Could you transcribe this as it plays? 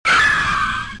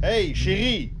Hey,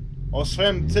 chérie, on se fait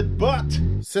une petite botte?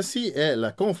 Ceci est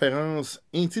la conférence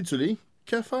intitulée «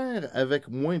 Que faire avec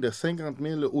moins de 50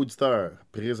 000 auditeurs ?»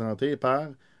 présentée par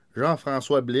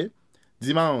Jean-François Blais,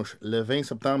 dimanche le 20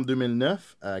 septembre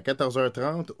 2009 à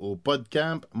 14h30 au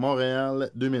PodCamp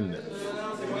Montréal 2009.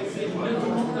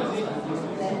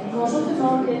 Bonjour tout le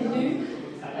monde, bienvenue.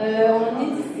 On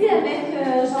est ici avec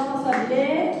Jean-François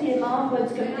Blais, qui est membre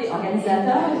du comité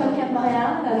organisateur du PodCamp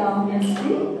Montréal. Alors, merci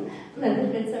pour la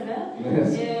belle semaine.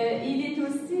 Il est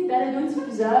aussi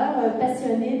balado-diffuseur,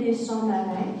 passionné des champs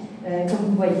marins. Comme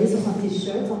vous voyez sur son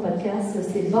t-shirt, son podcast,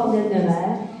 c'est Bordel de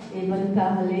mer. Et il va nous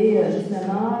parler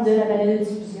justement de la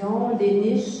balado-diffusion, des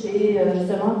niches et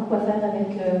justement quoi faire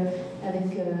avec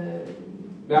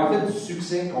en fait, du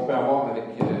succès qu'on peut avoir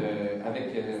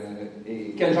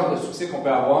et quel genre de succès qu'on peut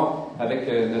avoir avec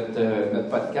notre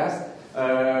podcast.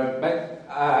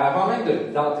 Avant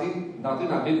même d'entrer dans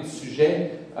le vif du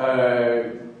sujet,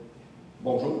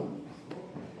 bonjour.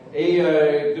 Et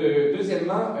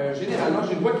deuxièmement, généralement,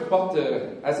 j'ai une voix qui porte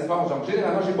assez fort. Donc,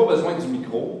 généralement, j'ai pas besoin du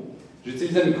micro.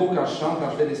 J'utilise le micro quand je chante, quand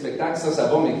je fais des spectacles, ça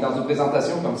va, mais dans une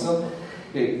présentation comme ça,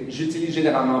 j'utilise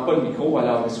généralement pas le micro.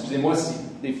 Alors, excusez-moi si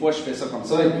des fois je fais ça comme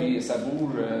ça et puis ça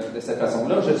bouge de cette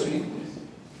façon-là. Je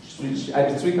suis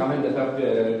habitué quand même de faire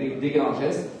des grands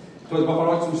gestes. Toi, il va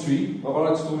falloir que tu me suives. Il va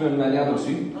falloir que tu trouves une manière de me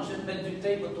suivre. Non, je vais te mettre du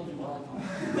tape autour du bras.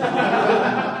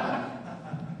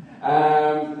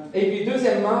 Et puis,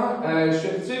 deuxièmement, je suis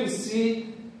habitué aussi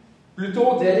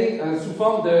plutôt d'aller sous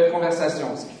forme de conversation.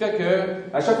 Ce qui fait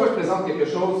que, à chaque fois que je présente quelque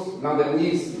chose, l'an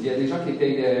dernier, il y a des gens qui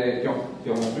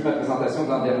ont vu ma présentation de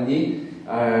l'an dernier,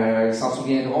 ils s'en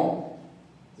souviendront.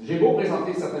 J'ai beau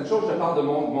présenter certaines choses, je parle de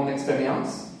mon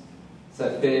expérience. Ça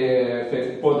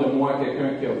fait pas de moi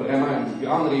quelqu'un qui a vraiment une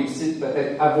grande réussite,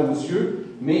 peut-être à vos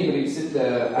yeux, mais une réussite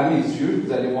à mes yeux.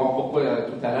 Vous allez voir pourquoi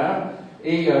tout à l'heure.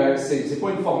 Et c'est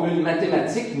pas une formule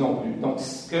mathématique non plus. Donc,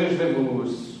 ce que je vais vous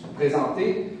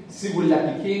présenter, si vous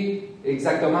l'appliquez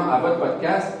exactement à votre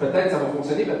podcast, peut-être ça va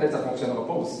fonctionner, peut-être ça ne fonctionnera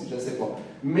pas aussi, je ne sais pas.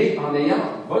 Mais en ayant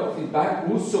votre feedback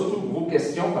ou surtout vos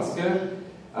questions, parce que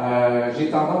j'ai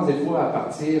tendance des fois à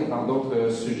partir dans d'autres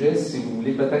sujets. Si vous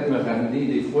voulez peut-être me ramener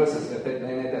des fois, ça serait peut-être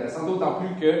bien intéressant. D'autant plus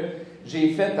que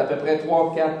j'ai fait à peu près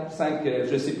 3, 4, 5,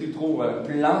 je ne sais plus trop,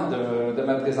 plans de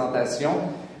ma présentation.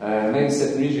 Même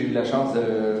cette nuit, j'ai eu la chance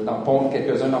d'en pondre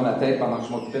quelques-uns dans ma tête pendant que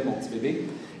je m'occupais de mon petit bébé.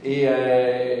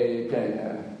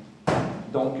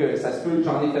 Donc, ça se peut,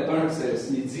 j'en ai fait un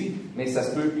ce midi, mais ça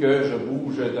se peut que je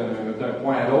bouge d'un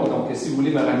point à l'autre. Donc, si vous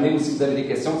voulez me ramener ou si vous avez des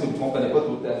questions, si vous ne comprenez pas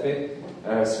tout à fait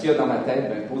ce qu'il y a dans ma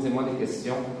tête, posez-moi des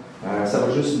questions. Ça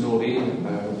va juste nourrir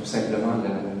tout simplement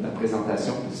la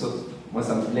présentation. Puis ça, moi,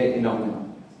 ça me plaît énormément.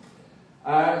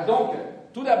 Donc,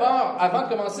 tout d'abord, avant de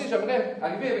commencer, j'aimerais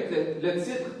arriver avec le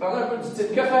titre, parler un peu du titre.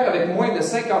 Que faire avec moins de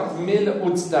 50 000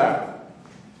 auditeurs?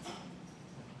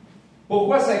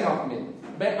 Pourquoi 50 000?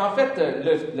 En fait,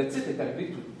 le titre est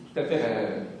arrivé tout à fait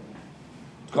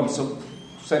comme ça.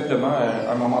 Tout simplement,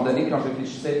 à un moment donné, quand je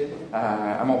réfléchissais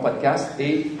à mon podcast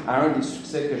et à un des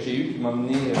succès que j'ai eu qui m'a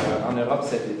mené en Europe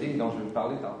cet été, dont je vais vous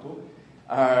parler tantôt,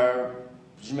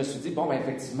 je me suis dit,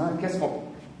 effectivement, qu'est-ce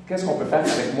qu'on peut faire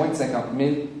avec moins de 50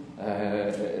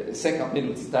 000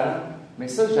 auditeurs? Mais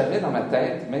ça, j'avais dans ma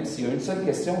tête, même s'il y a une seule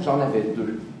question, j'en avais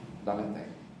deux dans ma tête.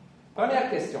 Première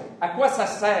question, à quoi ça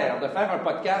sert de faire un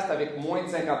podcast avec moins de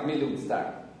 50 000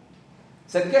 auditeurs?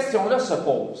 Cette question-là se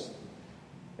pose.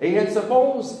 Et elle se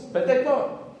pose peut-être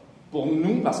pas pour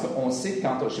nous, parce qu'on sait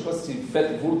quand, je ne sais pas si vous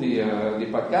faites, vous, des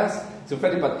podcasts. Si vous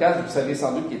faites des podcasts, vous savez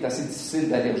sans doute qu'il est assez difficile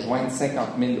d'aller rejoindre 50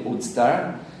 000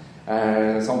 auditeurs.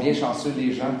 Ils sont bien chanceux,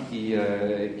 les gens qui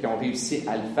ont réussi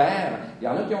à le faire. Il y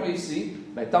en a qui ont réussi,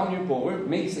 tant mieux pour eux,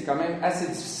 mais c'est quand même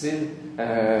assez difficile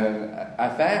à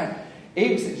faire.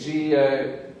 Et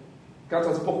quand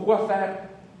on dit pourquoi faire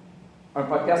un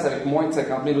podcast avec moins de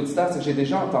 50 000 auditeurs, c'est que j'ai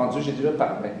déjà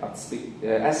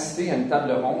assisté à une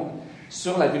table ronde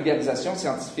sur la vulgarisation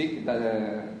scientifique,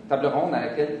 table ronde à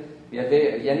laquelle il y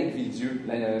avait Yannick Villedieu,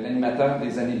 l'animateur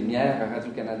des Années-Lumière à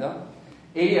Radio-Canada.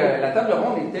 Et la table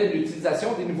ronde était l'utilisation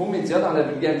des nouveaux médias dans la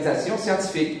vulgarisation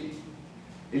scientifique.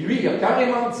 Et lui, il a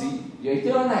carrément dit, il a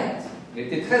été honnête, il a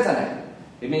été très honnête,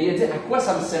 mais il a dit à quoi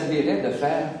ça me servirait de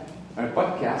faire un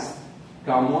podcast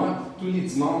quand moi, tous les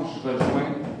dimanches, je rejoins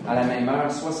à la même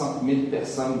heure 60 000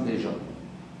 personnes déjà.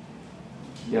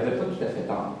 Il n'avait pas tout à fait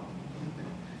tort.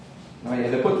 Non, il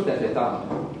n'avait pas tout à fait tort.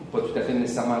 Pas tout à fait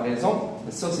nécessairement raison,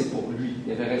 mais ça, c'est pour lui.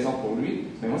 Il avait raison pour lui,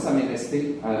 mais moi, ça m'est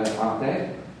resté en tête.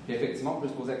 Puis effectivement, on peut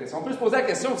se poser la question. On peut se poser la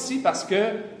question aussi parce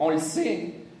qu'on le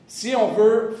sait, si on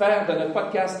veut faire de notre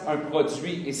podcast un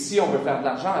produit et si on veut faire de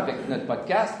l'argent avec notre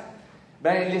podcast,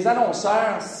 bien, les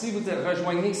annonceurs, si vous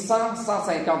rejoignez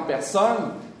 100-150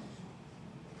 personnes,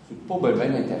 c'est pas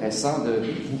bien intéressant de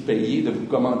vous payer, de vous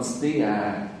commanditer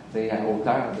à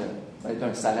hauteur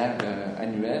d'un salaire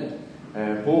annuel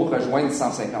pour rejoindre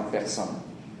 150 personnes.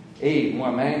 Et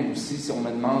moi-même aussi, si on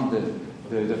me demande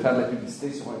de faire de la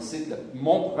publicité sur un site,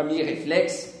 mon premier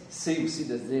réflexe, c'est aussi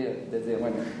de dire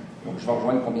ouais, mais donc je vais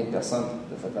rejoindre combien de personnes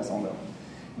de cette façon-là.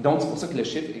 Donc, c'est pour ça que le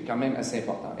chiffre est quand même assez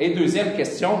important. Et deuxième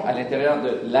question, à l'intérieur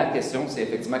de la question, c'est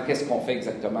effectivement qu'est-ce qu'on fait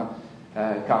exactement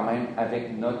quand même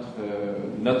avec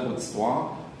notre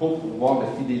auditoire pour pouvoir le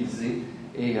fidéliser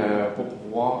et pour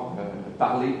pouvoir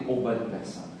parler aux bonnes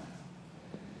personnes.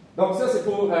 Donc ça, c'est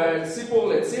pour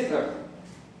le titre.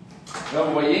 Là,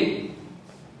 vous voyez,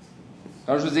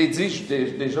 comme je vous ai dit,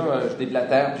 je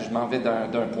déblatère puis je m'en vais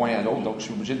d'un point à l'autre, donc je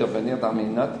suis obligé de revenir dans mes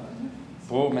notes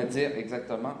pour me dire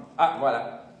exactement. Ah,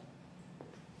 voilà.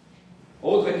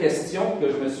 Autre question que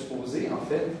je me suis posée, en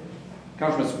fait,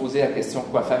 quand je me suis posé la question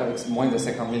quoi faire avec moins de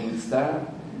 50 000 auditeurs,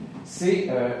 c'est,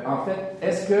 en fait,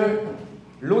 est-ce que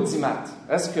l'audimat,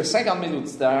 est-ce que 50 000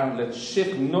 auditeurs,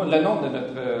 le nombre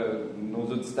de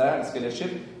nos auditeurs, est-ce que le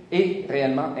chiffre est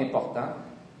réellement important?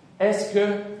 Est-ce que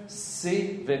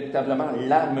c'est véritablement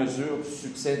la mesure du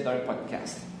succès d'un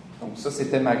podcast? Donc ça,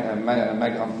 c'était ma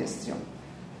grande question.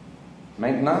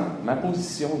 Maintenant, ma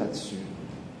position là-dessus,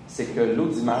 c'est que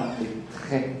l'audimat est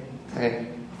très, très,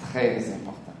 très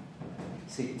important.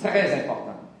 C'est très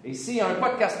important. Et s'il y a un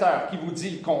podcasteur qui vous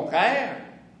dit le contraire,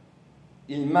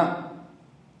 il ment.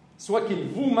 Soit qu'il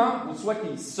vous ment ou soit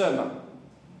qu'il se ment.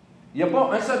 Il n'y a pas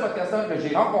un seul podcasteur que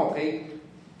j'ai rencontré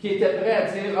qui était prêt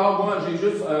à dire « Ah, moi, j'ai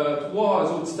juste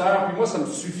 3 auditeurs, puis moi, ça me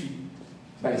suffit. »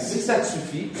 Bien, si ça te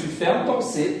suffit, tu fermes ton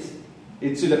site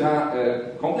et tu le rends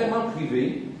complètement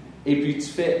privé et puis tu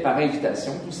fais par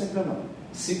invitation, tout simplement.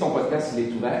 Si ton podcast il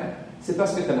est ouvert, c'est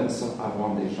parce que tu aimerais ça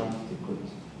avoir des gens qui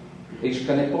t'écoutent. Et je ne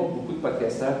connais pas beaucoup de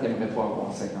podcasteurs qui n'aimeraient pas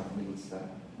avoir 50 000 auditeurs.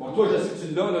 Bon, toi, je sais que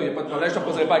tu l'as, il n'y a pas de problème, je ne te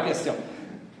poserai pas la question.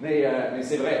 Mais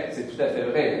c'est vrai, c'est tout à fait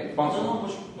vrai. Je pense non, moi,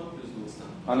 je ne veux pas plus d'auditeurs.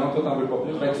 Ah non, toi, tu n'en veux pas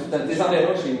plus. Ben, tu les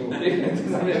enverras chez nous.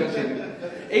 Tu enverras chez nous.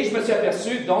 Et je me suis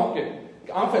aperçu, donc,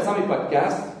 en faisant mes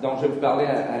podcasts, dont je vais vous parler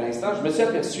à l'instant, je me suis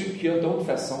aperçu qu'il y a d'autres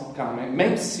façons quand même.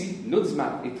 Même si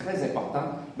l'audimat est très important,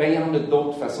 bien, il y en a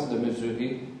d'autres façons de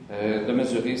mesurer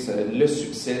le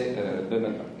succès de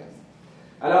notre podcast.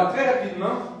 Alors, très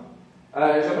rapidement,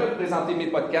 j'aimerais vous présenter mes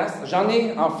podcasts. J'en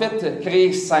ai en fait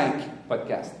créé 5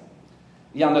 podcasts.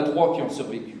 Il y en a 3 qui ont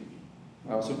survécu.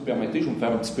 Alors, si vous permettez, je vais vous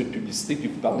faire un petit peu de publicité puis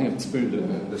vous parler un petit peu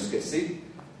de ce que c'est.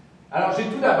 Alors, j'ai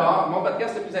tout d'abord, mon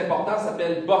podcast le plus important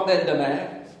s'appelle Bordel de mer,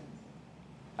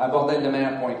 à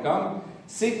bordeldemer.com.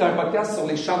 C'est un podcast sur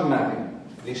les chants de marins,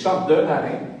 les chants de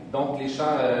marins, donc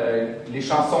les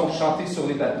chansons chantées sur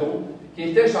les bateaux, qui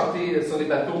étaient chantées sur les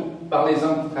bateaux par les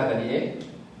hommes qui travaillaient,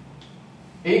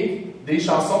 et des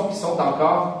chansons qui sont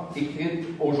encore écrites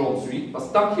aujourd'hui, parce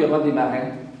que tant qu'il y aura des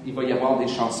marins, il va y avoir des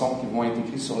chansons qui vont être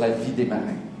écrites sur la vie des marins.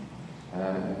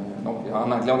 Donc,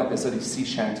 en anglais, on appelle ça des sea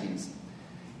shanties.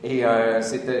 Et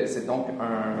c'est donc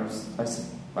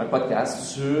un podcast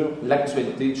sur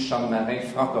l'actualité du chant de marin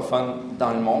francophone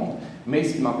dans le monde, mais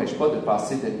ce qui ne m'empêche pas de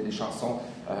passer des chansons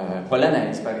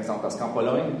polonaises, par exemple, parce qu'en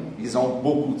Pologne, ils ont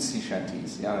beaucoup de sea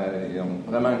shanties. Ils ont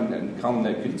vraiment une grande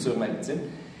culture maritime.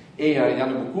 Et il y en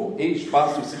a beaucoup. Et je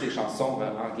passe aussi des chansons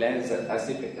anglaises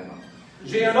assez fréquemment.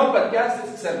 J'ai un autre podcast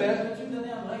qui s'appelle... Peux-tu me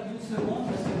donner un break d'une seconde?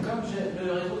 Parce que comme j'ai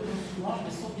le réseau tourne souvent, je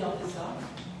vais sauvegarder ça.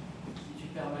 Si tu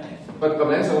permets. Pas de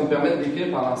problème, ça va me permettre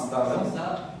d'écrire pendant ce temps-là. Comme ça.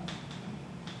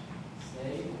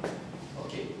 Save.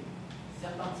 OK. C'est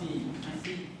reparti.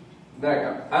 Merci.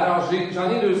 D'accord. Alors,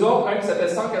 j'en ai 2 autres. Un qui s'appelle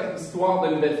 104 histoires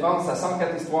de Nouvelle-France à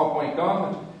 104histoire.com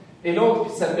et l'autre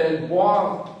qui s'appelle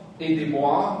Boire et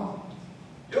déboire.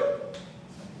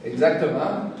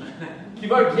 Exactement. Qui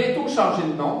va bientôt changer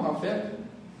de nom, en fait.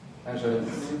 Je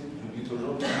l'oublie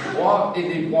toujours. Boire et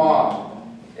déboire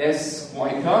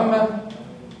s.com.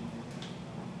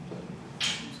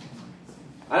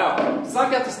 Alors,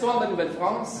 104 histoires de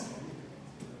Nouvelle-France,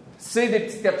 c'est des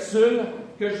petites capsules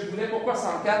que je voulais. Pourquoi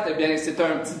 104? Eh bien, c'est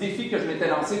un petit défi que je m'étais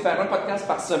lancé, faire un podcast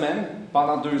par semaine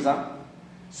pendant 2 ans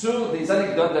sur des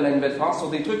anecdotes de la Nouvelle-France, sur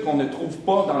des trucs qu'on ne trouve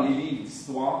pas dans les livres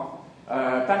d'histoire.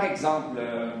 Par exemple,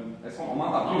 est-ce qu'on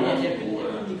m'entend plus? Il n'y a plus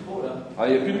de micro, là. Ah,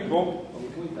 il n'y a plus de micro.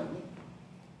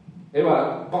 Et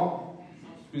voilà. Bon.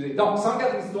 Excusez. Donc,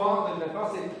 104 histoires de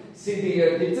Nouvelle-France, c'est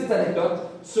des petites anecdotes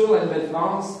sur la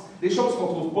Nouvelle-France, des choses qu'on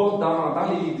ne trouve pas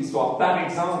dans les livres d'histoire. Par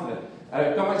exemple,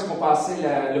 comment est-ce qu'on passait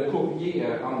le courrier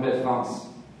en Nouvelle-France?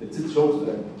 Des petites choses.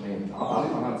 En parler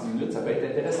pendant 10 minutes, ça peut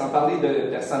être intéressant. Parler de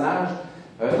personnages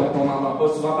dont on n'entend pas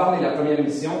souvent parler. La première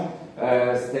émission,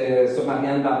 C'était sur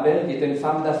Marianne Barbel, qui était une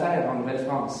femme d'affaires en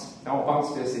Nouvelle-France. Quand on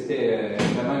pense que c'était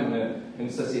vraiment une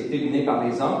société menée par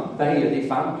les hommes, ben, il y a des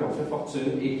femmes qui ont fait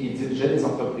fortune et qui dirigeaient des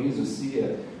entreprises aussi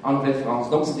en Nouvelle-France.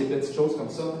 Donc, c'est des petites choses comme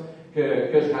ça que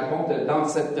je raconte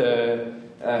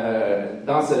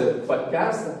dans ce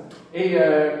podcast et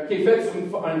qui est fait sur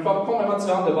une forme complètement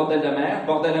différente de Bordel de mer.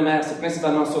 Bordel de mer, c'est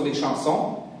principalement sur les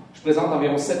chansons. Je présente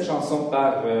environ 7 chansons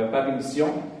par émission.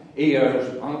 Et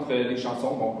entre les chansons,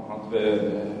 entre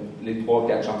les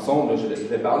 3-4 chansons, là, je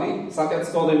vais parler. 104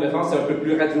 histoires de Nouvelle-France, c'est un peu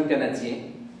plus radio-canadien.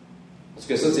 Parce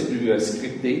que ça, c'est plus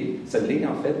scripté. Ça l'est,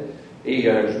 en fait. Et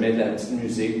je mets de la petite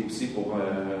musique aussi pour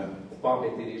pas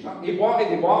embêter les gens. Et boire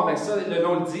et déboire, ben ça, le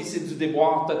nom le dit, c'est du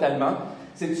déboire totalement.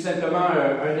 C'est tout simplement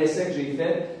un essai que j'ai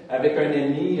fait avec un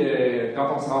ami quand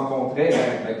on se rencontrait,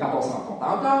 quand on se rencontre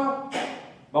encore.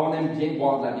 Bon, on aime bien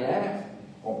boire de la bière.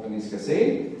 Vous comprenez ce que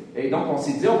c'est. Et donc, on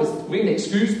s'est dit, on va se trouver une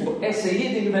excuse pour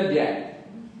essayer des nouvelles bières.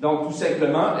 Donc, tout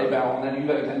simplement, on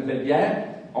arrive avec la nouvelle bière,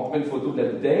 on prend une photo de la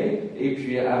bouteille, et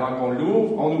puis avant qu'on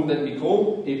l'ouvre, on ouvre notre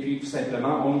micro, et puis tout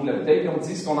simplement, on ouvre la bouteille, et on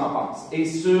dit ce qu'on en pense. Et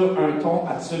sur un ton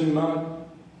absolument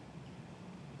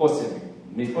pas sérieux.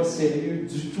 Mais pas sérieux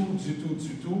du tout.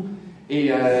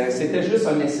 Et c'était juste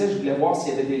un essai, je voulais voir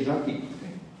s'il y avait des gens qui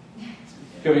écouteraient.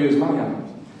 Curieusement, il y en a.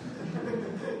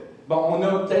 Bon, on a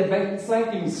peut-être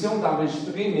 25 émissions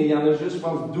d'enregistrées, mais il y en a juste, je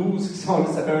pense, 12 qui sont là.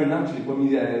 Ça fait un an que je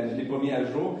ne l'ai pas mis à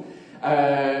jour.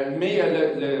 Mais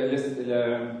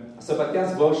ce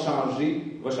podcast va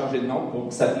changer de nom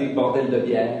pour s'appeler Bordel de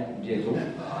bière bientôt.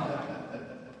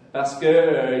 Parce qu'il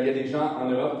y a des gens en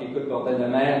Europe qui écoutent Bordel de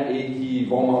mer et qui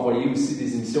vont m'envoyer aussi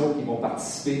des émissions qui vont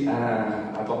participer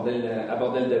à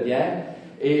Bordel de bière.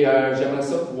 Et j'aimerais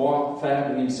ça pouvoir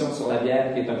faire une émission sur la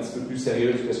bière qui est un petit peu plus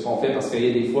sérieuse que ce qu'on fait, parce qu'il y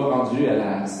a des fois rendu à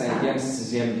la 5e,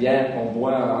 6e bière qu'on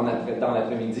boit dans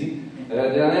l'après-midi.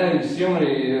 La dernière émission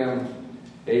est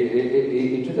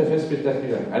tout à fait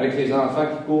spectaculaire, avec les enfants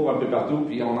qui courent un peu partout,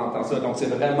 puis on entend ça. Donc c'est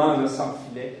vraiment là, sans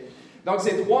filet. Donc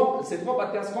c'est trois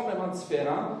podcasts complètement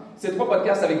différents. C'est 3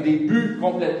 podcasts avec des buts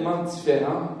complètement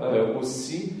différents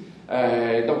aussi.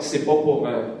 Donc c'est pas pour,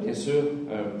 bien sûr,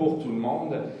 pour tout le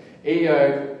monde. Et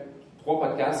 3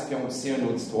 podcasts qui ont aussi un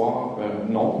auditoire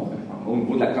nombre, au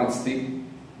niveau de la quantité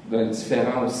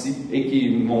différents aussi, et qui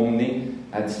m'ont mené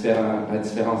à différents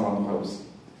endroits aussi.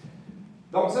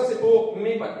 Donc ça, c'est pour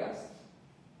mes podcasts.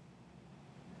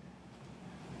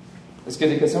 Est-ce qu'il y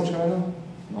a des questions jusqu'à maintenant?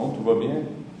 Non, tout va bien.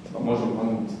 Bon, moi, je vais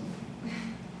prendre une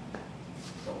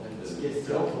petite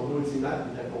question. Ton audimat,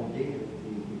 tu as combien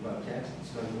des podcasts?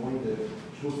 Tu as moins de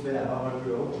choses fait la barre un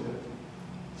peu haute,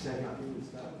 50 000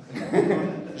 auditeurs.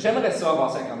 J'aimerais ça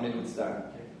avoir 50 000 auditeurs.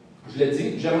 Je l'ai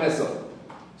dit, j'aimerais ça.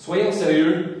 Soyons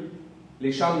sérieux,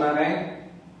 les chants de marins,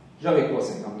 j'aurais pas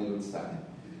 50 000 auditeurs.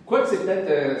 Quoique c'est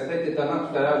peut-être étonnant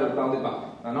tout à l'heure de le parler de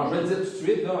non, je vais le dire tout de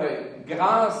suite, là,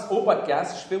 grâce au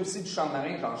podcast, je fais aussi du chant de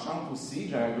marin, j'en chante aussi,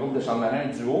 j'ai un groupe de chant de marin, un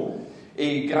duo,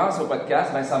 et grâce au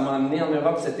podcast, ça m'a amené en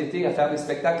Europe cet été à faire des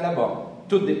spectacles là-bas.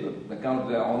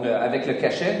 Avec le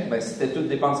cachet, c'était toutes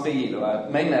dépenses payées. Là.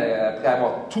 Même après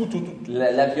avoir tout,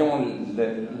 l'avion,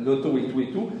 l'auto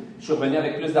et tout, je suis revenu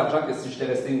avec plus d'argent que si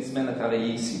j'étais resté une semaine à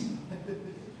travailler ici.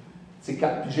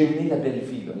 J'ai mené la belle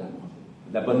vie, là,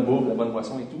 la bonne bouffe, la bonne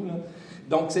boisson et tout. Là.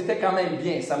 Donc, c'était quand même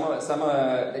bien.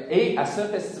 Et à ce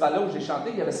festival-là où j'ai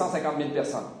chanté, il y avait 150 000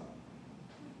 personnes.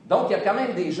 Donc, il y a quand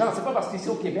même des gens. C'est pas parce qu'ici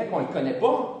au Québec, on ne le connaît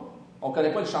pas. On ne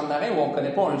connaît pas le chant de marin ou on ne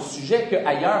connaît pas un sujet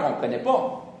qu'ailleurs, on ne connaît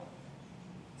pas.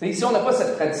 T'sais, ici, on n'a pas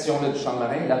cette tradition-là du chant de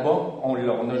marin. Là-bas, on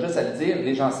a juste à le dire.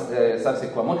 Les gens savent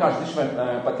c'est quoi. Moi, quand je dis que je fais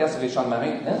un podcast sur les chants de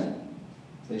marin,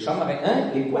 c'est les chants de marin.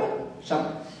 Les quoi?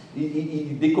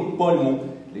 Ils ne découpent pas le mot.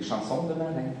 Les chansons de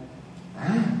marin.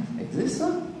 Existe ça?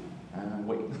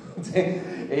 Oui.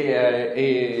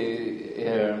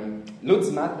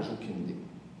 L'audimat, j'ai aucune idée.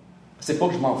 C'est pas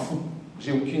que je m'en fous.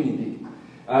 J'ai aucune idée.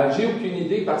 J'ai aucune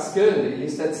idée parce que les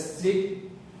statistiques,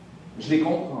 je les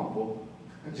comprends pas.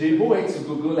 J'ai beau être sur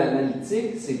Google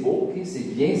Analytics, c'est beau, okay,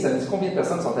 c'est bien, ça me dit combien de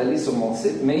personnes sont allées sur mon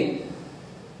site, mais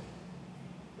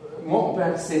moi, on peut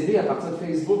accéder à partir de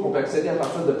Facebook, on peut accéder à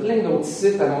partir de plein d'autres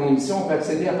sites à mon émission, on peut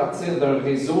accéder à partir d'un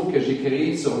réseau que j'ai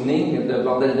créé sur Ning de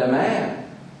Bordel de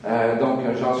mer. Donc,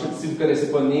 si vous ne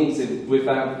connaissez pas Ning, vous pouvez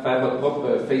faire votre propre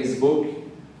Facebook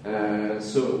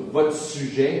sur votre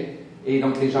sujet. Et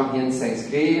donc, les gens viennent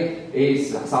s'inscrire et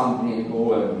ça ressemble bien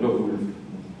gros.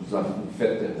 Là,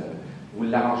 vous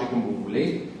l'arrangez comme vous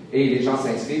voulez. Et les gens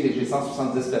s'inscrivent et j'ai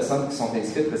 170 personnes qui sont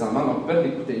inscrites présentement. Donc, ils peuvent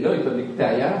l'écouter là, ils peuvent l'écouter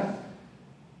ailleurs.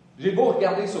 J'ai beau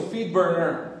regarder sur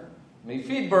Feedburner. Mais même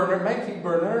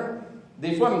Feedburner,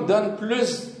 des fois, me donne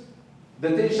plus de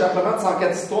téléchargements de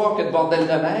 104 histoires que de Bordel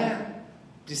de mer.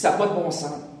 Puis ça n'a pas de bon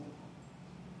sens.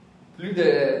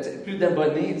 plus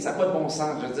d'abonnés, ça n'a pas de bon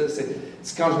sens. Je veux dire, c'est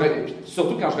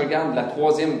surtout quand je regarde la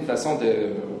troisième façon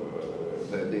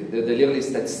de lire les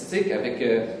statistiques avec,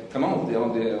 comment on dit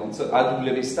ça,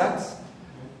 AW Stats,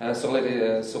 sur le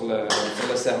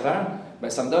serveur, ben,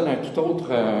 ça me donne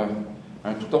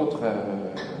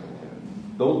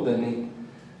d'autres données.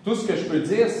 Tout ce que je peux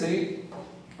dire, c'est,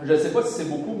 je ne sais pas si c'est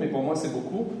beaucoup, mais pour moi c'est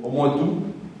beaucoup. Au mois d'août,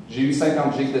 j'ai eu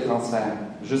 50 gigs de transfert,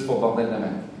 juste pour bordel de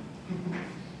mer.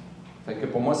 Fait que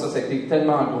pour moi, ça a été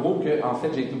tellement gros que, en fait,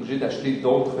 j'ai été obligé d'acheter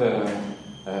d'autres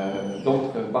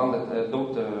bandes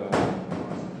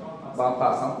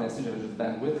passantes, merci, j'avais juste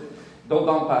bandwidth, d'autres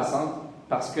bandes passantes,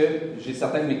 parce que j'ai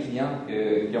certains de mes clients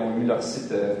qui ont eu leur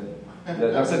site,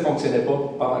 leur site ne fonctionnait pas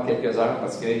pendant quelques heures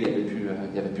parce qu'il n'y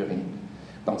avait plus rien.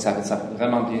 Donc, ça a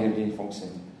vraiment bien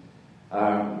fonctionné.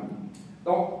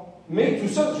 Mais tout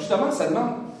ça, justement, ça demande,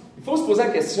 il faut se poser la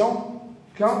question,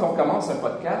 quand on commence un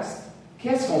podcast,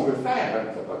 qu'est-ce qu'on veut faire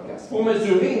avec le podcast? Pour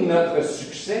mesurer notre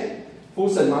succès, il faut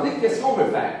se demander qu'est-ce qu'on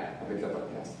veut faire avec le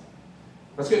podcast.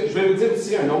 Parce que je vais vous dire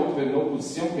aussi une autre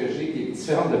position que j'ai qui est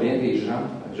différente de bien des gens,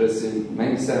 je sais,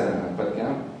 même si c'est un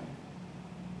PodCamp,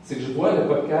 c'est que je vois le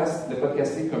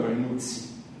podcaster comme un outil.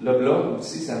 Le blog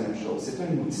aussi, c'est la même chose. C'est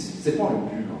un outil. C'est pas un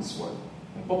but en soi.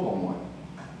 Mais pas pour moi.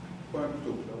 Pas un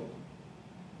couteau clos.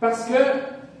 Parce que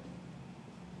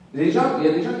il y a des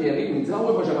gens qui arrivent et me disent « Ah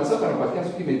ouais, moi j'aimerais ça faire un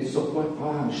podcast. » Ok, mais sur quoi?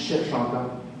 Ah, je cherche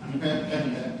encore.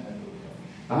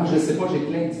 Ah, je sais pas, j'ai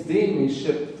plein d'idées, mais je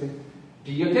cherche.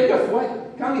 Puis il y a quelques fois,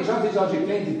 quand les gens disent « J'ai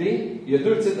plein d'idées », il y a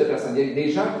deux types de personnes. Il y a des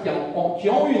gens qui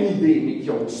ont une idée, mais qui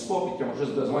n'osent pas, puis qui ont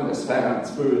juste besoin de se faire un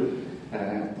petit peu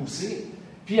pousser.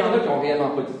 Puis il y en a qui n'ont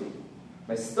réellement pas d'idée.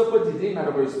 Mais si tu n'as pas d'idée,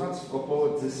 malheureusement, tu ne feras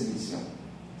pas 10 émissions.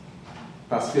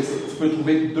 Parce que tu peux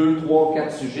trouver 2, 3,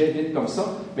 4 sujets vite comme ça,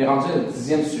 mais rendu à le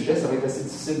 10e sujet, ça va être assez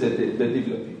difficile de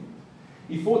développer.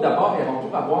 Il faut d'abord et avant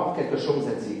tout avoir quelque chose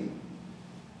à dire.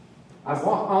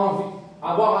 Avoir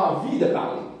envie de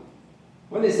parler.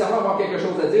 Pas nécessairement avoir quelque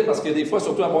chose à dire, parce que des fois,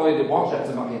 surtout à boire et déboire, j'ai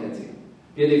absolument rien à dire.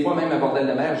 Puis il y a des fois, même à bordel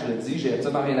de mer, je le dis, j'ai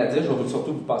absolument rien à dire, je vais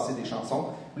surtout vous passer des chansons.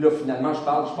 Puis là, finalement, je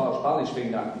parle et je fais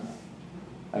une heure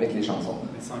avec les chansons.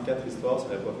 Mais 104 histoires, ça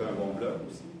n'aurait pas fait un bon blog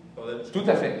aussi? Tout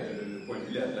à fait. Le point de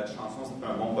vue de la chanson, ça fait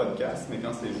un bon podcast, mais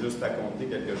quand c'est juste raconter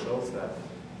quelque chose, ça.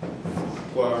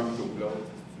 Pas un plutôt que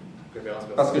l'autre. Préférence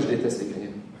personnelle. Parce que je déteste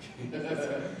écrire.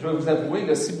 Je vais vous avouer,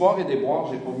 le si boire et déboire,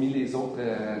 j'ai pas mis les autres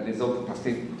parce que,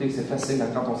 écoutez, c'est facile hein,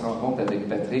 quand on se rencontre avec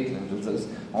Patrick, là, je veux dire,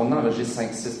 on enregistre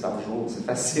 5-6 par jour, c'est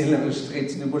facile d'enregistrer,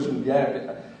 tu débouches une bière,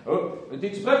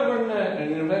 es-tu prêt pour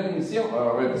une nouvelle émission?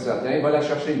 Ah oui, c'est certain, va la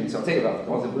chercher l'émission. Tu sais,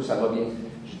 on se débouche, ça va bien.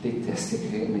 Je déteste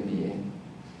écrire mes billets.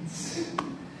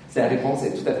 La réponse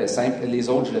est tout à fait simple. Les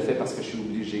autres, je le fais parce que je suis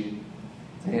obligé.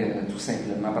 Tout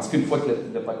simplement. Parce qu'une fois que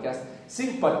le podcast, si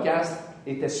le podcast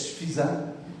était suffisant,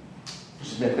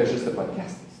 je mettrais juste le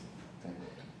podcast.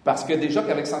 Parce que déjà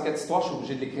qu'avec 104 histoires, je suis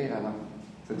obligé de l'écrire avant.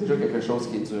 C'est déjà quelque chose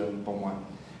qui est dur pour moi.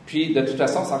 Puis, de toute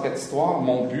façon, 104 histoires,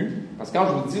 mon but, parce que quand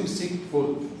je vous dis aussi qu'il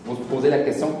faut se poser la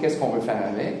question qu'est-ce qu'on veut faire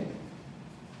avec,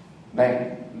 ben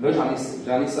là,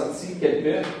 j'en ai sorti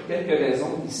quelques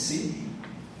raisons ici.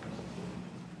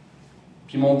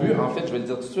 Puis mon but, en fait, je vais le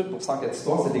dire tout de suite, pour 104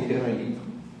 histoires, c'est d'écrire un livre.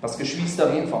 Parce que je suis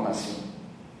historien de formation.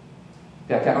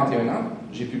 Puis à 41 ans,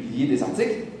 j'ai publié des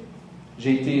articles.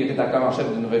 J'ai été rédacteur en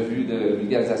chef d'une revue de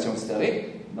vulgarisation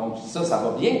historique. Donc ça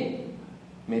va bien.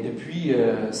 Mais depuis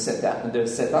 7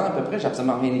 ans à peu près, j'ai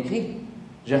absolument rien écrit.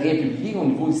 J'ai rien publié au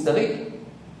niveau historique.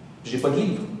 J'ai pas de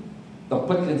livre. Donc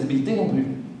pas de crédibilité non plus.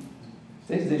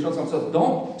 Tu sais, c'est des choses comme ça.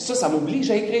 Donc, ça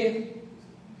m'oblige à écrire.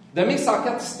 De mes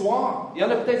 104 histoires, il y en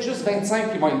a peut-être juste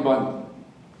 25 qui vont être bonnes.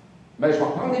 Ben, je vais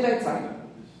reprendre les 25.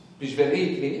 Puis je vais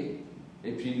réécrire.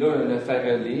 Et puis là, le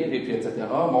faire lire, et puis etc.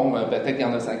 Bon, peut-être qu'il y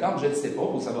en a 50, je ne sais pas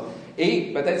où ça va.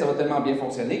 Et peut-être ça va tellement bien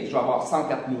fonctionner que je vais avoir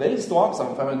 104 nouvelles histoires, puis ça va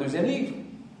me faire un deuxième livre.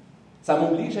 Ça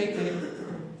m'oblige à écrire.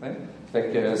 Hein?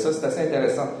 Fait que ça, c'est assez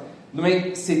intéressant.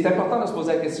 Mais c'est important de se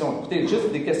poser la question. Écoutez,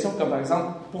 juste des questions comme par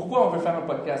exemple, pourquoi on veut faire un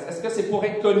podcast? Est-ce que c'est pour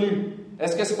être connu?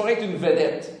 Est-ce que c'est pour être une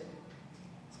vedette?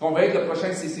 Est-ce qu'on va être le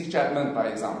prochain C.C. Chapman, par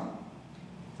exemple?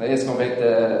 Est-ce qu'on va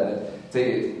être...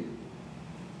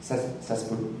 ça se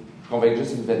peut. Qu'on va être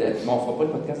juste une vedette. Mais on ne fera pas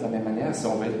le podcast de la même manière si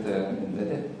on veut être une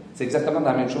vedette. C'est exactement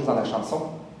la même chose dans la chanson.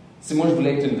 Si moi, je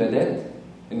voulais être une vedette,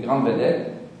 une grande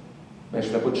vedette, ben je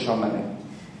ne ferais pas du chant de marin.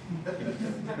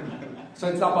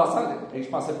 Ça dit en passant, et je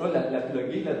ne pensais pas la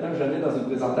plugger là-dedans jamais dans une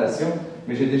présentation,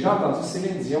 mais j'ai déjà entendu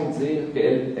Céline Dion dire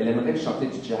qu'elle aimerait chanter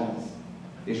du jazz.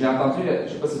 Et je l'ai entendu, je ne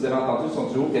sais pas si vous avez entendu son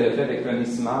duo qu'elle a fait avec René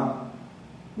Simard,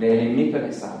 mais elle est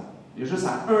méconnaissable. Il y a juste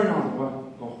à un endroit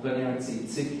qu'on reconnaît un de ses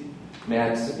tics mais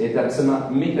elle est absolument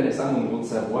méconnaissable au niveau de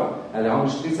sa voix. Elle a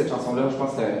enregistré cette chanson-là, je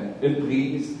pense que c'était une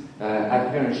prise,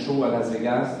 après un show à Las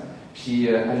Vegas, puis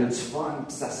elle a du fun,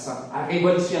 puis ça se sent. Elle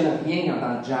révolutionne rien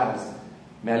dans le jazz,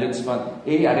 mais elle a du fun.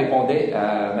 Et elle répondait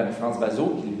à Marie-France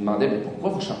Bazot, qui lui demandait « Mais pourquoi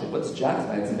vous ne chantez pas du jazz? »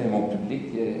 Elle dit « Mon public,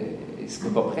 il ne serait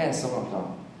pas prêt à ça encore. »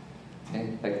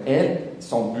 Elle,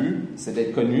 son but, c'est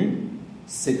d'être connue,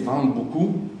 c'est de vendre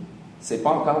beaucoup, c'est pas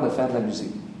encore de faire de la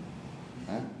musique.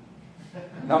 Hein?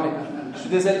 Non, mais je suis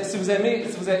désolé, si vous aimez,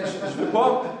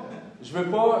 je veux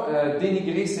pas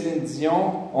dénigrer Céline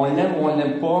Dion, on l'aime ou on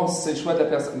l'aime pas, c'est le choix de la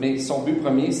personne, mais son but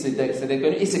premier, c'est d'être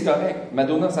connu, et c'est correct.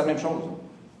 Madonna, c'est la même chose.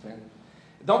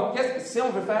 Donc, si on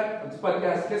veut faire du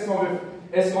podcast, qu'est-ce qu'on veut?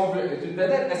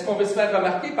 Est-ce qu'on veut se faire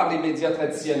remarquer par les médias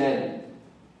traditionnels?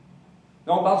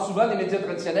 Là, on parle souvent des médias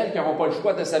traditionnels qui n'auront pas le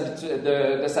choix de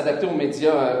s'adapter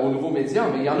aux nouveaux médias,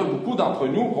 mais il y en a beaucoup d'entre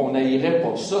nous qu'on haïrait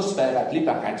pour ça se faire appeler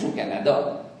par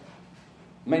Radio-Canada.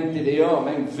 Même TVA,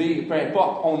 même V, peu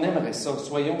importe, on aimerait ça.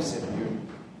 Soyons sérieux.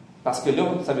 Parce que là,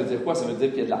 ça veut dire quoi? Ça veut dire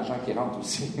qu'il y a de l'argent qui rentre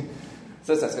aussi.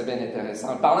 Ça serait bien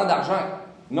intéressant. Parlant d'argent,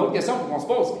 une autre question qu'on se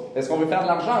pose, est-ce qu'on veut faire de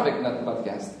l'argent avec notre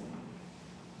podcast?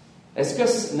 Est-ce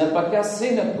que notre podcast,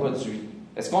 c'est notre produit?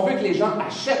 Est-ce qu'on veut que les gens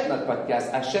achètent notre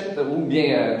podcast, ou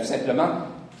bien tout simplement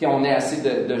qu'on ait assez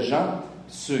de gens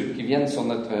qui viennent sur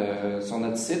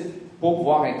notre site pour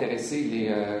pouvoir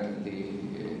intéresser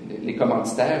les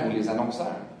commanditaires ou les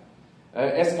annonceurs?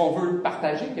 Est-ce qu'on veut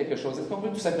partager quelque chose? Est-ce qu'on veut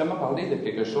tout simplement parler de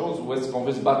quelque chose ou est-ce qu'on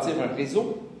veut se bâtir un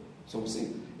réseau? Ça aussi.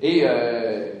 Et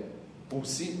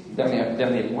aussi,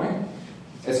 dernier point,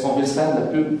 est-ce qu'on veut se faire de la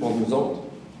pub pour nous autres?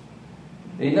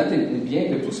 Et notez bien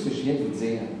que tout ce que je viens de vous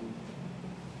dire,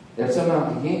 il n'y a absolument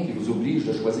rien qui vous oblige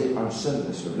de choisir un seul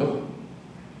de ceux-là.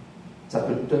 Ça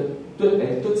peut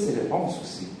être toutes ces réponses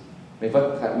aussi. Mais il faut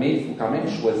quand même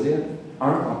choisir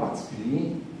un en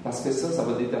particulier, parce que ça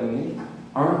va déterminer,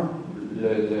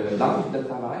 l'angle de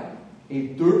travail, et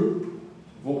deux,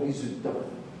 vos résultats.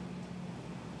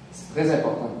 C'est très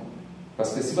important.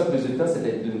 Parce que si votre résultat, c'est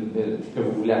que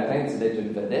vous voulez atteindre, c'est d'être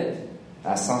une vedette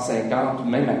à 150 ou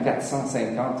même à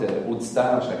 450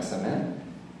 auditeurs chaque semaine,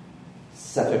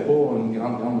 ça ne fait pas une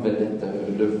grande vedette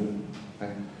de vous. Hein?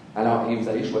 Alors, et vous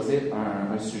allez choisir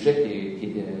un sujet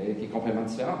qui est complètement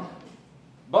différent.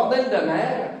 Bordel de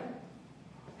mer,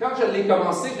 quand je l'ai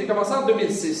commencé en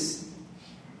 2006.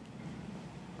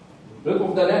 Là, pour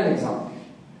vous donner un exemple.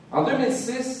 En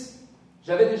 2006,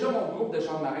 j'avais déjà mon groupe de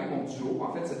chant de marin, mon duo.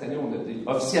 En fait, cette année, on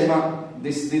a officiellement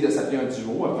décidé de s'appeler un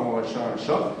duo. Après, on va faire un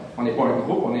chat. On n'est pas un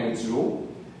groupe, on est un duo.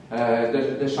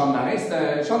 De chant de marin. C'est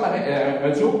un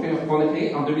duo qu'on a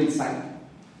créé en 2005.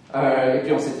 Et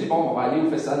puis on s'est dit, bon, on va aller au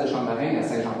festival de chant de marin à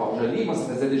Saint-Jean-Port-Joli. Moi,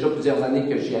 ça faisait déjà plusieurs années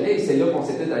que j'y allais, et c'est là qu'on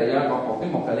s'était d'ailleurs rencontrés,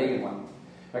 mon collègue et moi.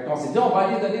 Fait qu'on s'est dit, on va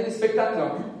aller donner des spectacles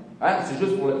là. Hein? C'est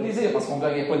juste pour le plaisir, parce qu'on ne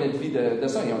gagnait pas notre vie de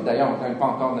ça. Et d'ailleurs, on ne gagne pas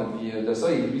encore notre vie de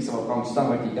ça, et lui, ça va prendre du temps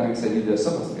avant qu'il gagne sa vie de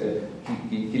ça, parce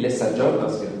qu'il laisse sa job,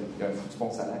 parce qu'il a un foutu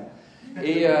bon salaire.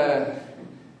 Et,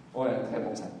 ouais, très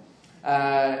bon salaire.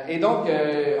 Et donc,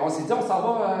 on s'est dit, on s'en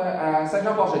va à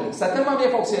Saint-Jean-Port-Joli. Ça a tellement bien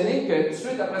fonctionné que tout de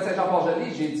suite après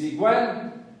Saint-Jean-Port-Joli, j'ai dit, Gwen,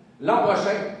 l'an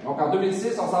prochain, donc en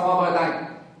 2006, on s'en va en Bretagne.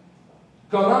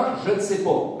 Comment? Je ne sais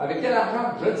pas. Avec quel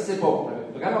argent? Je ne sais pas.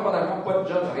 Vraiment pas d'argent, pas de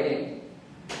job, rien.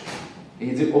 Et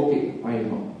il dit, OK, on y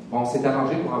va. Bon, on s'est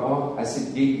arrangé pour avoir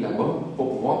assez de gigs là-bas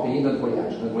pour pouvoir payer notre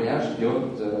voyage. Notre voyage qui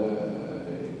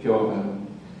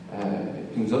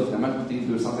nous a finalement coûté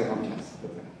 250$.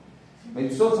 Mais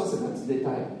tout ça, c'est un petit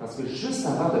détail. Parce que juste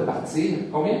avant de partir,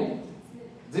 combien?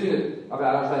 10 minutes. Ah ben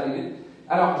alors, je vais aller vite.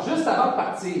 Alors, juste avant de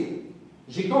partir,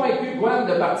 j'ai convaincu Gwen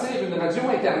de partir une radio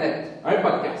Internet, un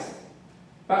podcast.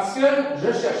 Parce que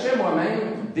je cherchais moi-même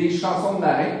des chansons de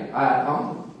marin à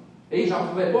apprendre et j'en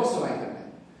trouvais pas sur Internet.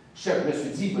 Je me suis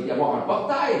dit, il va y avoir un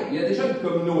portail. Il y a déjà une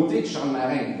communauté de chants de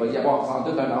marin. Il va y avoir sans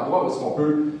doute un endroit où est-ce qu'on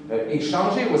peut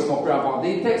échanger, où est-ce qu'on peut avoir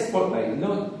des textes. Ben, là,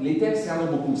 les textes, il y en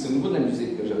a beaucoup. C'est au niveau de la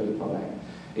musique que j'avais des problèmes.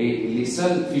 Et les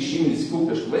seuls fichiers musicaux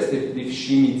que je trouvais, c'était des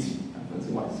fichiers MIDI. Je me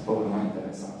dis, ouais, c'est pas vraiment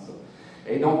intéressant, ça.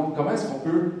 Et donc, comment est-ce qu'on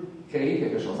peut créer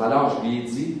quelque chose? Alors, je lui ai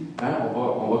dit, hein,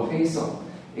 on va créer ça.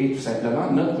 Et tout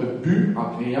simplement, notre but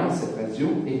en créant cette radio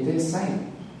était simple.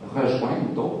 Rejoindre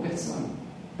d'autres personnes.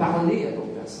 Parler à d'autres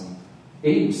personnes.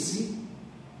 Et aussi,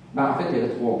 en fait, il y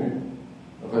avait 3 buts.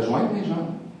 Rejoindre les gens,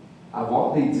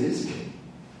 avoir des disques,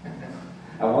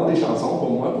 avoir des chansons pour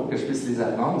moi, pour que je puisse les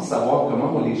apprendre, savoir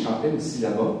comment on les chantait aussi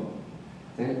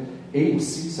là-bas, et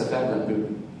aussi se faire de la pub.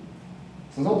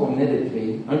 C'est nous autres, on venait d'être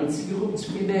créés. Un petit groupe du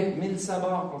Québec, 1000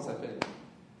 sabords, qu'on s'appelle.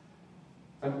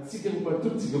 Un petit groupe, un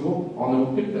tout petit groupe.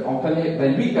 On connaît,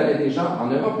 lui, il connaît des gens en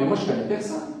Europe, mais moi, je ne connais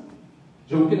personne.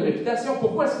 J'ai aucune réputation.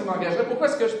 Pourquoi est-ce qu'ils m'engageraient? Pourquoi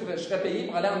est-ce que je serais payé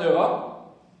pour aller en Europe?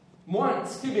 Moi, un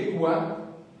petit Québécois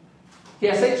qui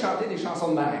essaie de chanter des chansons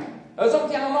de marin. Eux autres,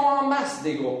 ils en ont en masse,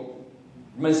 des groupes.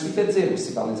 Je me le suis fait dire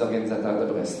aussi par les organisateurs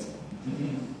de Brest.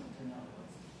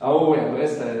 Ah oui, à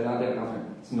Brest, l'an dernier, enfin,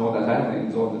 c'est une autre affaire, mais ils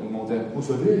nous ont monté vous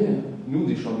savez, nous,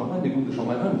 des chants de marin, des groupes de chants de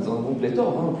marin, nous en avons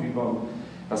pléthore, hein, puis bon,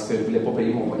 parce qu'ils ne voulaient pas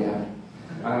payer mon voyage.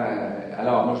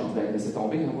 Alors, moi, j'ai dit, ben, laissez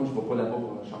tomber, moi, je ne vais pas là-bas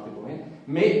chanter pour rien.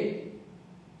 Mais,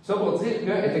 ça pour dire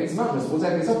qu'effectivement, je me suis posé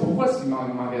la question, pourquoi est-ce qu'ils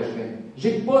m'engageraient?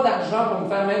 J'ai pas d'argent pour me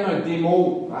faire même un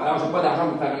démo. Alors, j'ai pas d'argent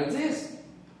pour me faire un disque.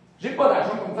 J'ai pas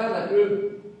d'argent pour me faire de la pub.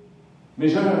 Mais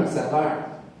j'ai un serveur.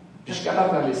 Puis, je suis capable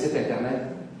de faire des sites Internet.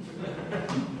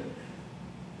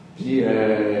 Puis,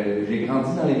 j'ai grandi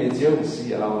dans les médias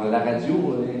aussi. Alors, la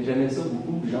radio, j'aimais ça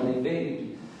beaucoup, puis j'en ai fait.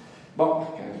 Puis, bon,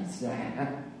 quand je me dis,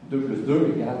 2 plus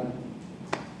 2 égale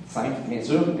 5, bien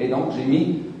sûr. Et donc, j'ai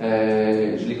mis,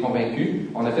 je l'ai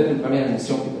convaincu. On a fait une première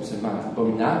émission qui est absolument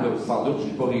abominable. Sans doute, je ne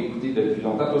l'ai pas réécouté depuis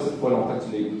longtemps. Toi, c'est pas longtemps que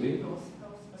tu l'as écouté.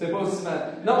 C'est pas aussi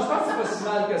mal. Non, je pense que c'est pas si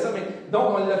mal que ça. Mais donc,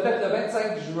 on l'a fait le 25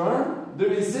 juin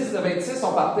 2006. Le 26,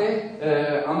 on partait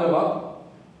en Europe.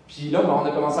 Puis là, on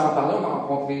a commencé à en parler. On a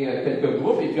rencontré quelques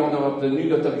groupes. Et puis, on a obtenu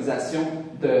l'autorisation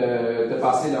de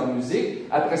passer leur musique.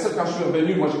 Après ça, quand je suis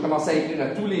revenu, moi, j'ai commencé à écrire à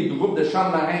tous les groupes de chants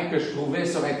de marins que je trouvais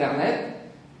sur Internet.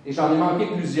 Et j'en ai manqué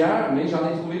plusieurs, mais j'en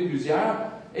ai trouvé plusieurs.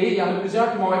 Et il y en a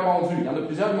plusieurs qui m'ont répondu. Il y en a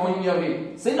plusieurs qui m'ont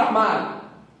ignoré. C'est normal.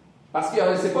 Parce que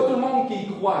c'est pas tout le monde qui y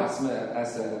croit à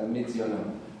ce média-là.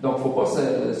 Donc, il ne faut pas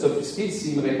s'offusquer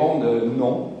s'ils me répondent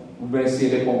non, ou bien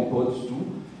s'ils ne répondent pas du tout.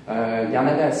 Il y en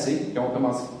avait assez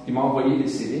qui m'ont envoyé des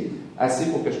CD, assez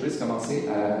pour que je puisse commencer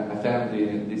à faire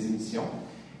des émissions.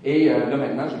 Et là,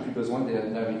 maintenant, j'ai plus besoin de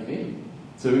leur écrire.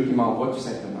 C'est eux qui m'envoient tout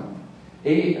simplement.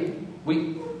 Et,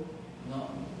 oui? Non,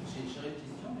 j'ai une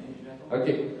question, mais je vais attendre. OK.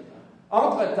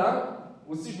 Entre-temps,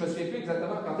 aussi, je me souviens plus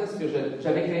exactement quand est-ce que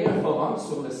j'avais créé un forum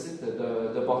sur le site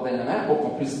de Bordel de mer pour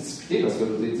qu'on puisse discuter, parce que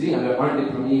je vous ai dit, un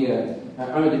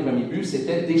des premiers buts,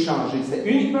 c'était d'échanger. C'était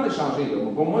uniquement d'échanger.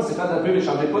 Pour moi, c'est pas d'un peu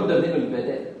d'échanger, pas de devenir une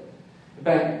vedette.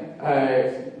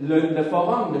 Le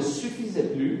forum ne suffisait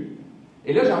plus.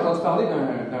 Et là, j'ai entendu parler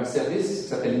d'un service qui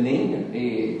s'appelle Ning,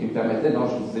 et qui me permettait, dont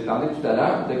je vous ai parlé tout à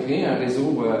l'heure, de créer un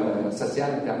réseau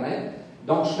social Internet.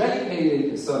 Donc, je suis allé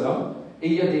créer ça là. Et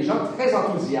il y a des gens très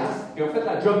enthousiastes qui ont fait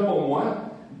la job pour moi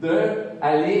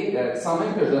d'aller, sans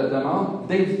même que je le demande,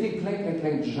 d'inviter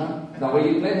plein de gens,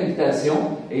 d'envoyer plein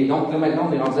d'invitations. Et donc là, maintenant,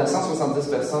 on est rendu à 170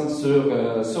 personnes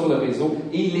sur le réseau.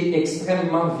 Et il est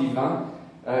extrêmement vivant.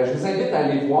 Je vous invite à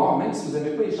aller voir, même si vous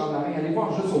n'aimez pas les chants de marins, allez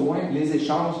voir juste au moins les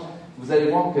échanges. Vous allez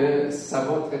voir que ça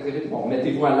va très très vite. Bon,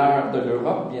 mettez-vous à l'heure de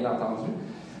l'Europe, bien entendu.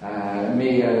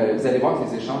 Mais vous allez voir que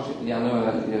les échanges, il y en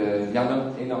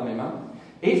a énormément.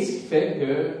 Et ce qui fait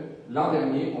que l'an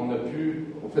dernier,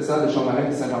 au Festival de chants de marins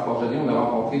de Saint-Jean-Port-Joli, on a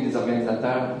rencontré des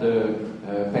organisateurs de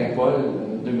Paimpol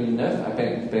 2009, à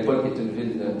Paimpol qui est une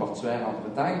ville portuaire en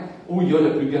Bretagne, où il y a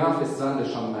le plus grand festival de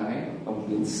chants de marins. Donc,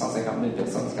 je vous l'ai dit, 150 000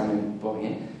 personnes, c'est quand même pas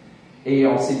rien. Et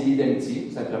on s'est liés d'amitié,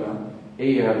 tout simplement.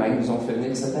 Et ils nous ont fait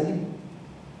venir cette année.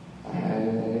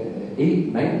 Et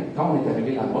même, quand on est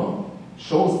arrivé là-bas,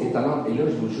 chose étonnante, et là,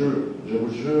 je vous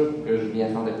jure que je m'y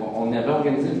attendais pas. On avait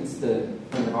organisé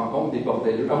une rencontre des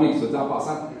bordeleux. Ah oui, ça dit en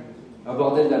passant, un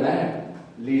bordel de mer,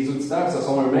 les auditeurs se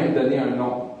sont eux-mêmes donné un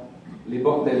nom, les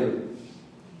bordeleux.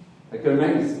 Fait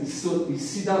qu'eux-mêmes, ils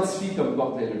s'identifient comme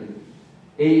bordeleux.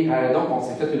 Et donc, on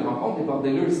s'est fait une rencontre des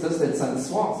bordeleux. Ça, c'était le samedi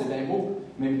soir, c'est bien beau.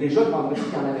 Mais déjà, le vendredi,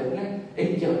 il y en avait plein. Et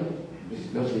puis,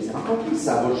 là, je les ai rencontrés.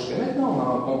 Ça va jusqu'à maintenant, on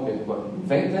en rencontre quoi, une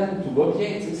vingtaine, tout va bien,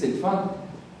 tu sais, c'est le fun.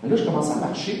 Mais là, je commençais à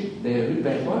marcher des rues de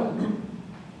Paimpol.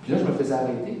 Puis là, je me faisais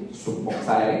arrêter. Bon,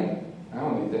 ça aide. Hein,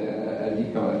 on était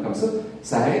habillés comme ça.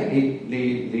 Ça aide. Et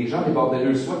les gens des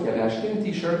bordeleux, soit qui avaient acheté un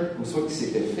T-shirt, ou soit qui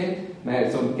s'étaient fait,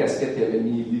 mais sur une casquette qui avait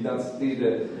mis l'identité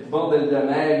de bordel de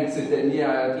mer, ils s'étaient mis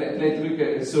plein de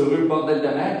trucs sur eux, bordel de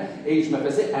mer. Et je me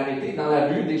faisais arrêter dans la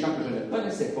rue des gens que je ne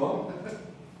connaissais pas.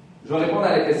 Je vais répondre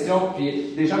à la question,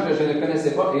 puis des gens que je ne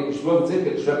connaissais pas, et je dois vous dire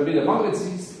que je suis arrivé le vendredi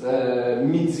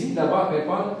midi, là-bas à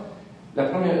Paimpol.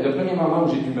 Le premier moment où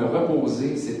j'ai pu me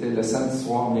reposer, c'était le samedi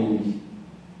soir minuit.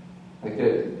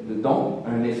 Donc,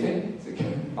 un effet, c'est que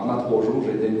pendant 3 jours,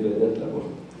 j'étais une vedette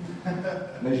là-bas.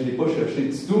 Mais je ne l'ai pas cherché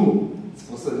du tout. C'est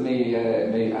pour ça, mais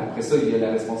après ça, il y a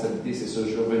la responsabilité, c'est sûr.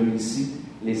 Je suis revenu ici,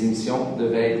 les émissions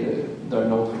devaient être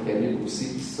d'un autre calibre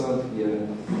aussi, puis ça, puis,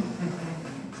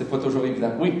 c'est pas toujours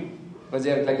évident. Oui, vas-y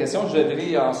avec la question. Je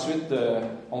verrai ensuite,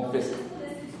 on fait ça.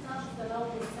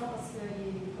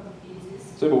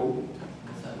 C'est beau.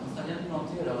 Ça vient de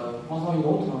planter, alors prends-en une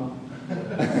autre.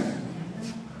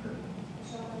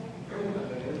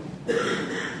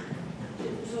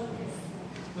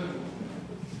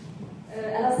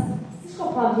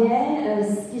 bien.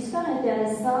 Ce qui est super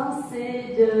intéressant,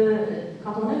 c'est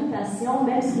quand on a une passion,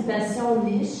 même si une passion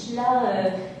niche,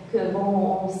 là,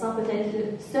 on sent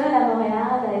peut-être seul à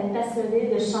Montréal à être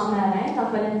passionné de chant marin. T'en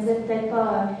connaissais peut-être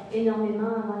pas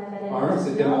énormément avant la balade.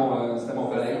 C'était mon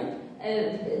collègue.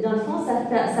 Dans le fond, ça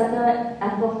t'a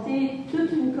apporté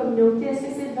toute une communauté. Est-ce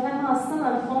que c'est vraiment ça,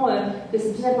 dans le fond, que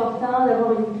c'est plus important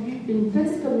d'avoir une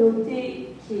petite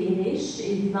communauté qui est riche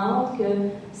et vivante que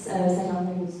 50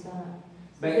 000 auditeurs?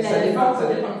 Bien, ça dépend.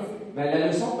 Ben, la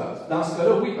leçon, dans ce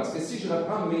cas-là, oui, parce que si je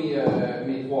reprends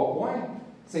mes 3 points,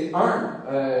 c'est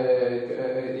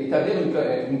établir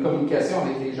une communication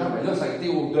avec les gens. Mais là, ça a été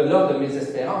au-delà de mes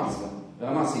espérances. Là.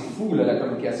 Vraiment, c'est fou, là, la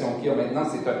communication qu'il y a maintenant.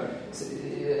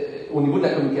 Au niveau de la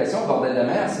communication, Bordel de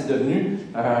mer, c'est devenu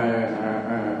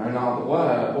un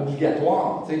endroit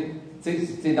obligatoire.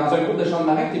 T'es dans un groupe de chant de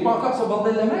marin, t'es pas encore sur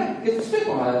Bordel de mer. Qu'est-ce que tu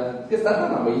fais? Qu'est-ce que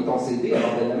t'attends d'envoyer ton CD à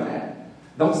Bordel de mer?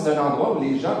 Donc, c'est un endroit où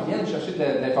les gens viennent chercher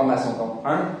de l'information. Donc,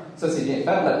 ça, c'est bien.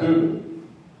 Faire de la pub.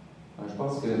 Je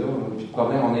pense que là, le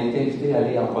problème, on a été invité à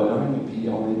aller en Pologne, puis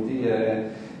on a été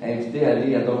invité à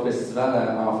aller à d'autres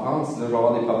festivals en France. Là, je vais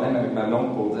avoir des problèmes avec ma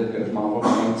blonde pour dire que je m'en vais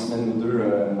pendant une semaine ou 2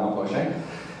 l'an prochain.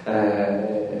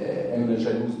 Elle me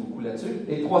jalouse beaucoup là-dessus.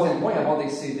 Et le 3e point, avoir des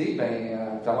CD,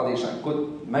 avoir des chants.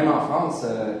 Écoute, même en France,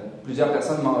 plusieurs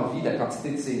personnes m'envient la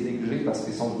quantité de CD que j'ai parce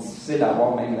qu'ils sont difficiles à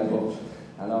avoir même là-bas.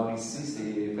 Alors ici,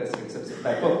 c'est presque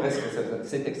exceptionnel. Pas presque exceptionnel,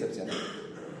 c'est exceptionnel.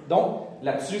 Donc,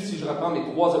 là-dessus, si je reprends mes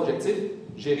 3 objectifs,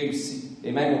 j'ai réussi.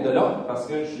 Et même au-delà, parce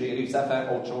que j'ai réussi à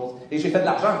faire autre chose. Et j'ai fait de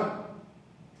l'argent.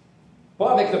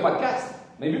 Pas avec le podcast,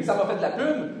 mais vu que ça m'a fait de la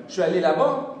pub, je suis allé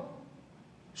là-bas,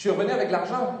 je suis revenu avec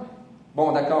l'argent.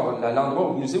 Bon, d'accord, l'endroit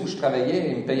au musée où je travaillais,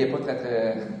 il ne me payait pas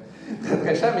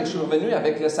très cher, mais je suis revenu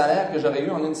avec le salaire que j'aurais eu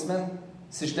en une semaine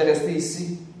si j'étais resté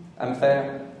ici à me faire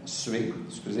suer,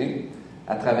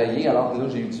 à travailler, alors que là,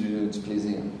 j'ai eu du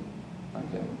plaisir. Donc,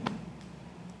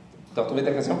 tu as retrouvé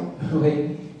ta question?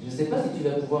 Oui. Je ne sais pas si tu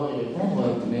vas pouvoir y répondre,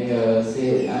 mais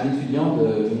c'est un étudiant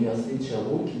de l'Université de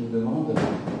Sherbrooke qui nous demande,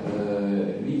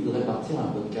 lui, il voudrait partir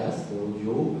un podcast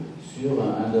audio sur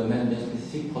un domaine bien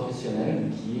spécifique professionnel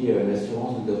qui est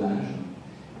l'assurance de dommages.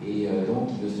 Et donc,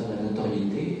 il veut se faire de la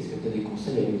notoriété. Est-ce que tu as des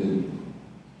conseils à lui donner?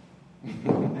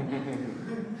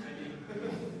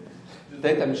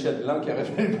 Peut-être à Michel Blanc qui aurait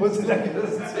fallu poser la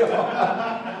question.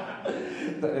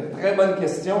 Très bonne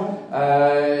question.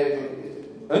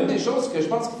 Une des choses que je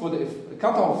pense qu'il faut...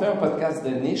 Quand on fait un podcast de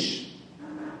niche,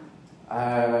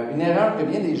 une erreur que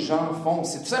bien des gens font,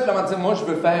 c'est tout simplement dire, moi, je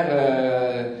veux faire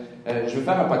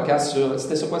un podcast sur...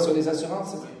 C'était sur quoi? Sur les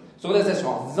assurances? Sur les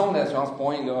assurances. Disons l'assurance,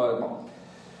 point, là. Bon.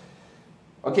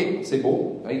 OK, c'est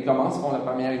beau. Ils commencent, font la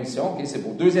première émission. OK, c'est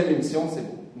beau. Deuxième émission, c'est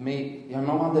beau. Mais il y a un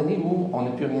moment donné où on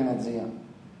n'a plus rien à dire.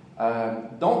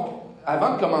 Donc,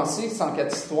 avant de commencer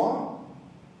 104 histoires,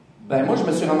 moi, je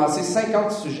me suis ramassé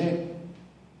 50 sujets.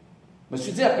 Je me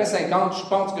suis dit, après 50, je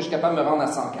pense que je suis capable de me rendre à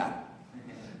 104.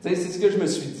 C'est ce que je me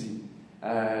suis dit.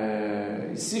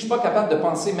 Si je ne suis pas capable de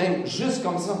penser même juste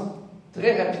comme ça,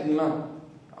 très rapidement,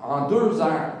 en 2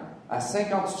 heures, à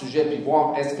 50 sujets, puis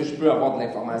voir est-ce que je peux avoir de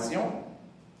l'information,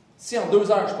 si en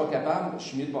 2 heures, je ne suis pas capable, je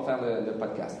suis mieux de ne pas faire le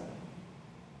podcast.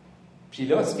 Puis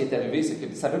là, ce qui est arrivé, c'est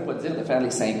que ça ne veut pas dire de faire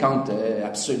les 50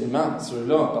 absolument,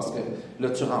 ceux-là, parce que là,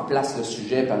 tu remplaces le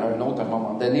sujet par un autre à un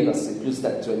moment donné, parce que c'est plus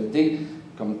d'actualité.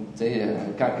 Comme, tu sais,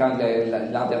 quand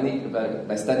l'an dernier,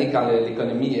 cette année, quand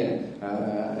l'économie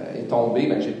est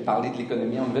tombée, j'ai parlé de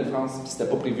l'économie en Nouvelle-France, puis c'était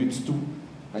pas prévu du tout.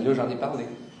 Mais là, j'en ai parlé.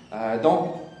 Donc,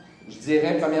 je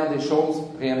dirais, première des choses,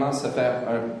 réellement se faire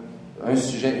un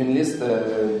sujet, une liste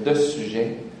de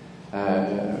sujets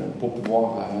pour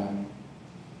pouvoir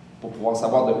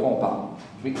savoir de quoi on parle.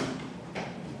 Oui?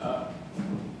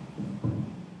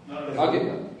 OK.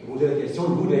 Je posais la question, au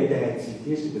niveau de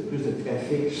l'interactivité, est-ce que tu as plus de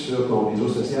trafic sur ton réseau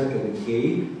social que tu as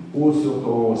créé ou sur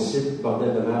ton site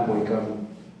bordeldemer.com?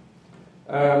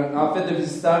 En fait de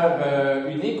visiteurs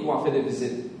uniques ou en fait de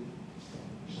visite?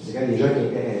 Je dirais les gens qui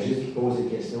interagissent, qui posent des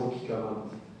questions, qui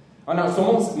commentent. Ah non,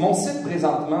 sur mon site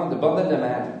présentement de Bordel de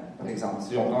mer, par exemple,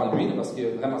 si on prend lui,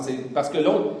 parce que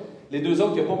l'autre, les 2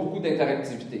 autres, il n'y a pas beaucoup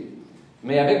d'interactivité.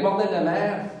 Mais avec Bordel de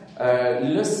mer,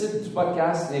 le site du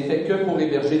podcast n'est fait que pour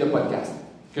héberger le podcast,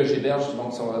 que j'héberge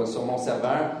donc sur mon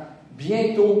serveur.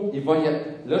 Bientôt,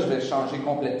 là, je vais changer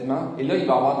complètement, et là, il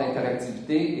va y avoir de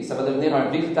l'interactivité, et ça va devenir un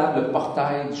véritable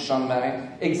portail du chant de marin.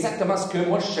 Exactement ce que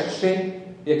moi, je cherchais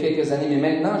il y a quelques années, mais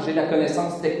maintenant, j'ai la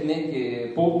connaissance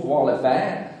technique pour pouvoir le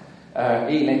faire,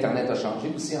 et l'Internet a changé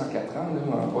aussi en 4 ans, là,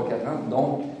 en 3-4 ans,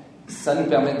 donc ça nous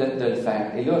permet de le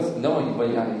faire. Et là, il va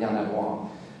y en avoir.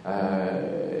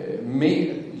 Mais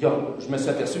je me suis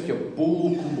aperçu qu'il y a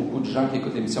beaucoup de gens qui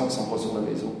écoutent l'émission qui ne sont pas sur le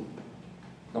réseau.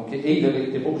 Donc, et il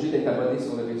n'était pas obligé d'être abonné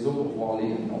sur le réseau pour pouvoir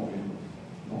lire non plus.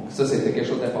 Donc, ça, c'était quelque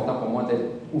chose d'important pour moi, d'être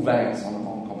ouvert sur le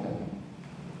monde complètement.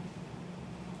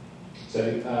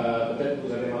 Salut. Peut-être que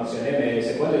vous avez mentionné, mais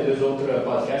c'est quoi les 2 autres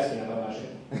podcasts qui n'ont pas marché?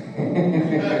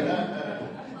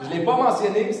 Je ne l'ai pas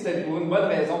mentionné, puis c'était pour une bonne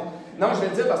raison. Non, je vais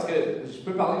le dire parce que je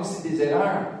peux parler aussi des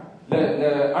erreurs.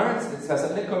 Le 1, ça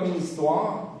s'appelait Comme une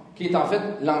histoire, qui est en fait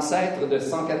l'ancêtre de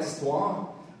 104 histoires,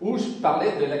 où je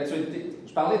parlais de l'actualité.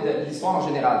 Je parlais de l'histoire en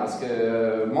général, parce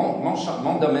que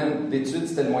mon domaine d'études,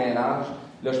 c'était le Moyen-Âge.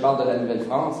 Là, je parle de la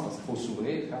Nouvelle-France, parce qu'il faut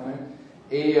s'ouvrir quand même.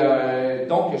 Et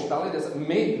donc, je parlais de ça.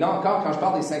 Mais là encore, quand je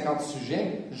parle des 50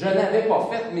 sujets, je n'avais pas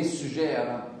fait mes sujets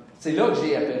avant. C'est là que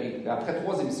j'ai appris. Après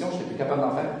 3 émissions, je n'étais plus capable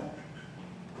d'en faire.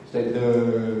 J'étais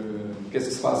qu'est-ce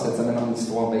qui se passe cette semaine en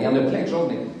histoire? Bien, il y en a plein de choses,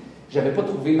 mais je n'avais pas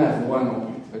trouvé ma voie non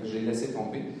plus. Fait que j'ai laissé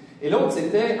tomber. Et l'autre,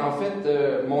 c'était en fait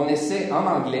mon essai en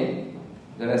anglais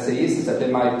de l'essayer. Ça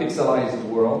s'appelait My Pixelized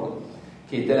World,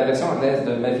 qui était la version anglaise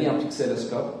de Ma vie en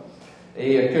pixeloscope.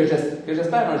 Et que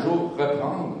j'espère un jour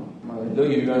reprendre. Là,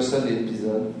 il y a eu un seul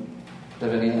épisode. Je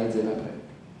n'avais rien à dire après.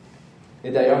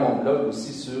 Et d'ailleurs, mon blog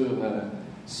aussi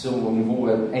sur au niveau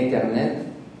Internet,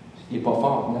 il n'est pas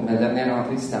fort. Ma dernière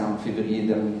entrée, c'était en février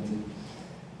dernier.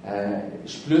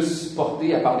 Je suis plus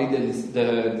porté à parler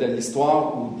de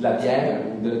l'histoire ou de la bière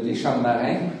ou des champs de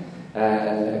marins.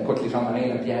 Quoique les champs de marins et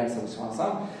la bière, ça va souvent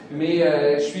ensemble.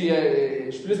 Mais je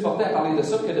suis plus porté à parler de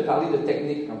ça que de parler de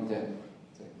technique comme tel.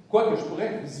 Quoique je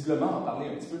pourrais visiblement en parler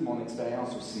un petit peu de mon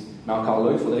expérience aussi. Mais encore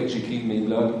là, il faudrait que j'écrive mes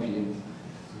blogs. Puis...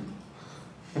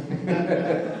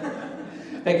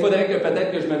 Fait qu'il faudrait que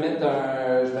peut-être que je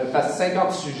me fasse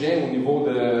 50 sujets au niveau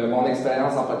de mon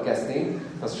expérience en podcasting,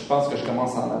 parce que je pense que je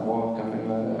commence à en avoir quand même.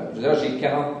 Je veux dire,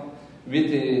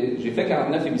 j'ai fait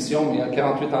 49 émissions, mais il y a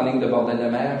 48 en ligne de bordel de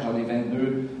mer, j'en ai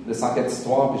 22 de 104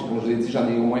 histoires, puis comme je vous l'ai dit, j'en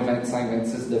ai au moins 25,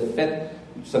 26 de faites,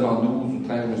 seulement 12 ou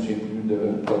 13, je ne me souviens plus, de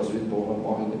produits pour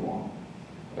revoir et déboire.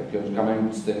 Fait que j'ai quand même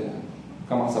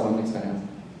commence à avoir une expérience.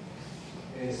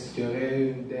 Est-ce qu'il y aurait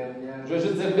une dernière... Je vais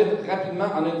juste dire vite, rapidement,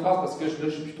 en une phrase, parce que je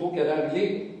ne sais plus trop quelle heure il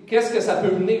est. Qu'est-ce que ça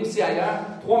peut mener aussi ailleurs?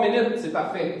 3 minutes, c'est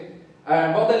parfait.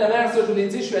 Bordel de mer, ça, je vous l'ai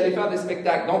dit, je suis allé faire des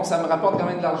spectacles. Donc, ça me rapporte quand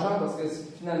même de l'argent, parce que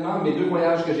finalement, mes 2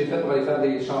 voyages que j'ai faits pour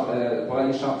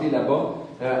aller chanter là-bas,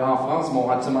 en France, m'ont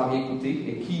absolument rien coûté.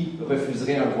 Et qui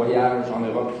refuserait un voyage en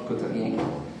Europe qui ne coûte rien?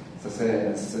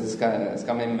 C'est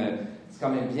quand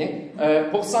même bien.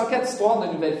 Pour 104 histoires de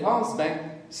Nouvelle-France,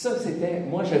 ça, c'était,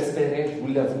 moi j'espérais, je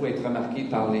vous l'avoue, être remarqué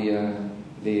par les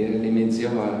médias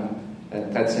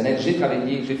traditionnels.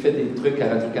 J'ai fait des trucs à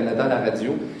Radio-Canada, à la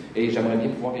radio, et j'aimerais bien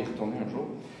pouvoir y retourner un jour.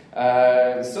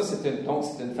 Ça, c'était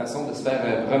une façon de se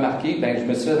faire remarquer. Je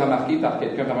me suis fait remarquer par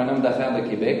un homme d'affaires de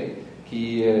Québec,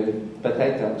 qui,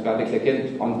 peut-être, en tout cas, avec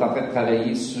lequel on est en train de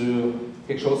travailler sur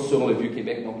quelque chose sur le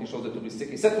Vieux-Québec, donc quelque chose de touristique.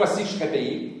 Et cette fois-ci, je serais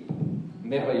payé.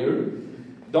 Merveilleux.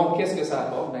 Donc, qu'est-ce que ça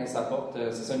apporte? Ça apporte,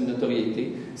 c'est ça, une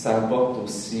notoriété. Ça apporte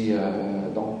aussi,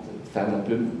 donc, faire de la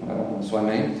pub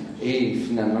soi-même et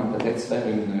finalement, peut-être se faire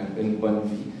une bonne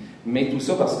vie. Mais tout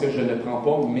ça parce que je ne prends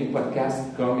pas mes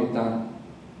podcasts comme étant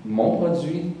mon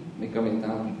produit, mais comme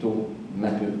étant plutôt ma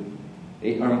pub.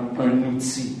 Et un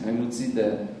outil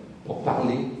pour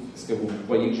parler, parce que vous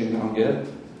voyez que j'ai une grande gueule,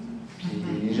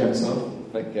 puis j'aime ça.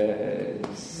 Fait que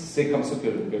c'est comme ça que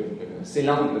c'est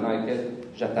l'angle dans lequel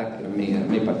j'attaque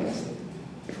mes podcasts.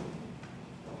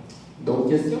 D'autres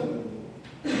questions?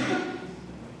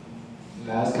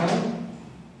 Last time?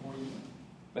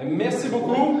 Oui. Merci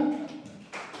beaucoup.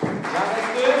 J'en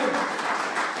reste une.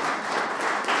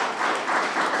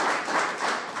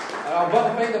 Alors,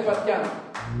 bonne fin de PodCamp.